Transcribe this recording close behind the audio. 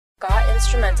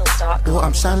Hardspittahs-Codiene. Boy,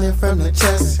 I'm shining from the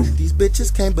chest. These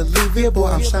bitches can't believe it. Boy,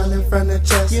 I'm shining from the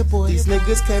chest. These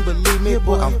niggas can't believe me.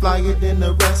 Boy, I'm flyer than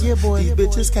the rest. These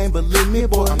bitches can't believe me.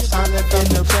 Boy, I'm shining from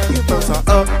the chest. First I'm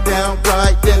up, down,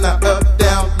 right, then I up,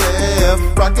 down,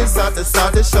 left. Rockin' side to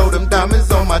side to show them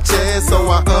diamonds on my chest. So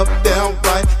I up, down,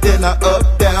 right, then I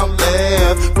up, down,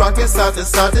 left. Rockin' side to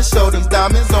side to show them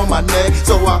diamonds on my neck.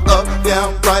 So I up,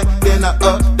 down, right, then I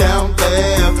up, down,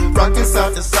 left. Rockin'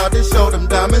 side to side to show them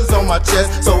diamonds on my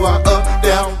chest. So I up,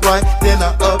 down, right, then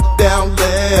I up, down,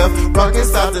 left. Rockin'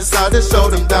 side to side to show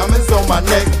them diamonds on my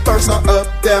neck. First I up,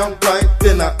 down, right,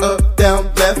 then I up,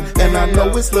 down, left. And I know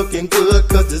it's looking good,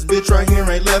 cause this bitch right here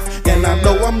ain't left. And I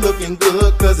know I'm looking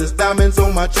good, cause it's diamonds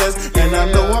on my chest. And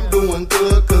I know I'm doing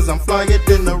good, cause I'm flyer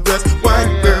than the rest.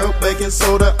 White girl, baking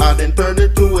soda, I done turned her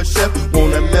to a chef.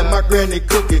 Wanna let my granny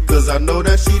cook it, cause I know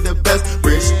that she the best.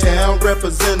 Rich town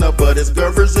representative, but it's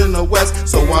girls in the west.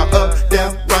 So I up,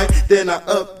 down, right, then I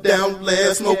up, down,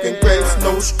 left. Smoking grapes,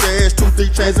 no stress.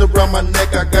 2-3 chains around my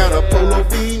neck, I got a polo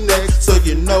V-neck, so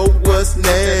you know what's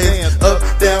next. Up,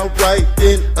 down, right,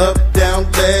 then up, down,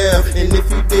 left. And if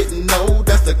you didn't know,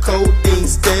 that's the codeine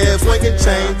step. Swinging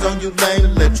chains on you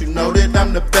lane, let you know that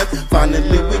I'm the best.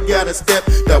 Finally we got a step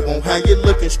that won't have you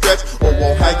looking stretched, or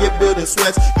won't have you building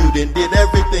sweats. You done did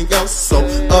everything else, so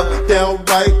up, down,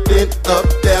 right, then up,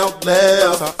 down,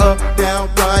 left. So up, down,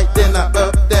 right, then I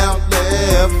up, down,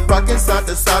 left. Rockin' side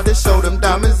to side to show them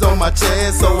diamonds on my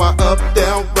chest. So I up,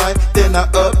 down, right, then I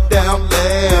up, down,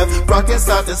 left. Rockin'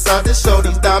 side to side to show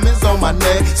these diamonds on my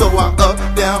neck. So I up,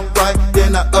 down, right,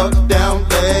 then I up, down,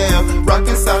 left.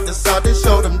 Rockin' side to side to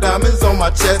show them diamonds on my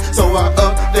chest. So I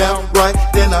up, down, right,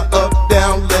 then I up,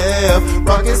 down, left.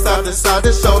 Rockin' side to side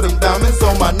to show them diamonds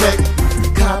on my neck.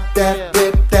 Cop that,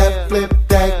 whip that, flip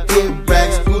that, get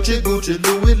racks. Gucci, Gucci,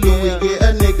 Louis, Louis, yeah,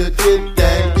 a nigga get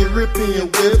that. European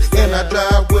whips, and I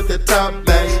drive with the top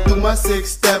back. Do my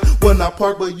 6-step when I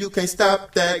park, but you can't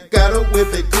stop that. Gotta whip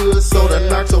it good so the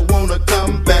knocks will wanna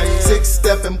come back.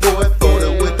 6-stepping boy, throw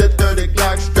it with the 30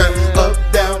 Glock strap. Up,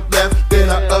 down, left, then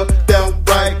I up, down,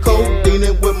 right.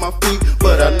 Codeine with my feet,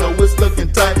 but I know it's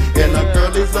looking tight. And a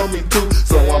girl is on me too,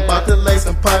 so I'm about to lay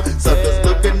some pipe. Suckers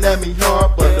looking at me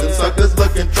hard, but the suckers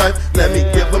looking tripe. Let me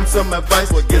give them some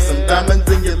advice, or get some diamonds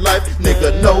in your life.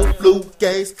 Nigga, no flu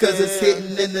gaze, cause it's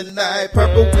hitting in the night.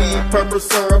 Purple weed, purple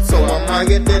syrup, so I'm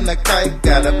higher than a kite.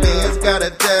 Got a Benz, got a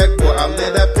Jag, boy, I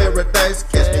live that paradise.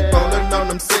 Catch me rolling on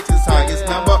them sixes, highest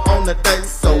number on the dice.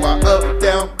 So I up,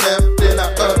 down, left, then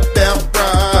I up, down,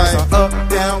 right. So up,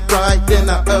 down, right, then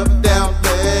I up, down,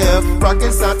 left.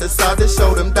 Rockin' side to side to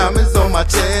show them diamonds on my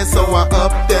chest. So I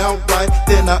up, down, right,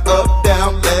 then I up,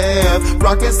 down, left.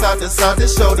 Rockin' side to side to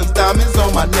show these diamonds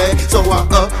on my neck. So I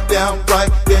up, down, right,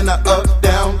 then I up,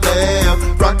 down,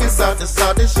 left. Rockin' side to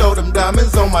side to show them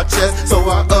diamonds on my chest. So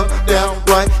I up, down,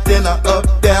 right, then I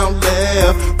up, down,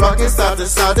 left. Rockin' side to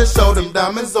side to show them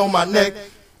diamonds on my neck.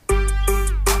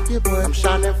 Yeah, boy, I'm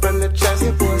shining from the chest.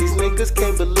 Yeah, boy, these niggas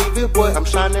can't believe it, boy. I'm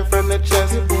shining from the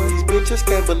chest. Yeah, boy, these bitches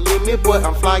can't believe me, boy.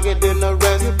 I'm flyer than the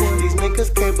rest. Yeah, boy, these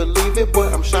niggas can't believe it, boy.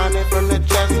 I'm shining from the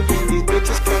chest. Yeah, boy, these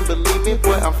bitches can't believe me,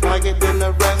 boy. I'm flyer than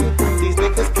the rest. Yeah, boy, these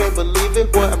niggas can't believe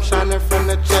it, boy. I'm shining from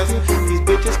the chest. Yeah, these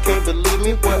bitches can't believe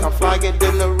me, boy. I'm flyer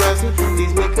than the rest. Yeah,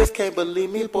 these niggas can't believe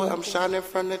me, boy. I'm shining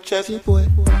from the chest. Yeah, boy.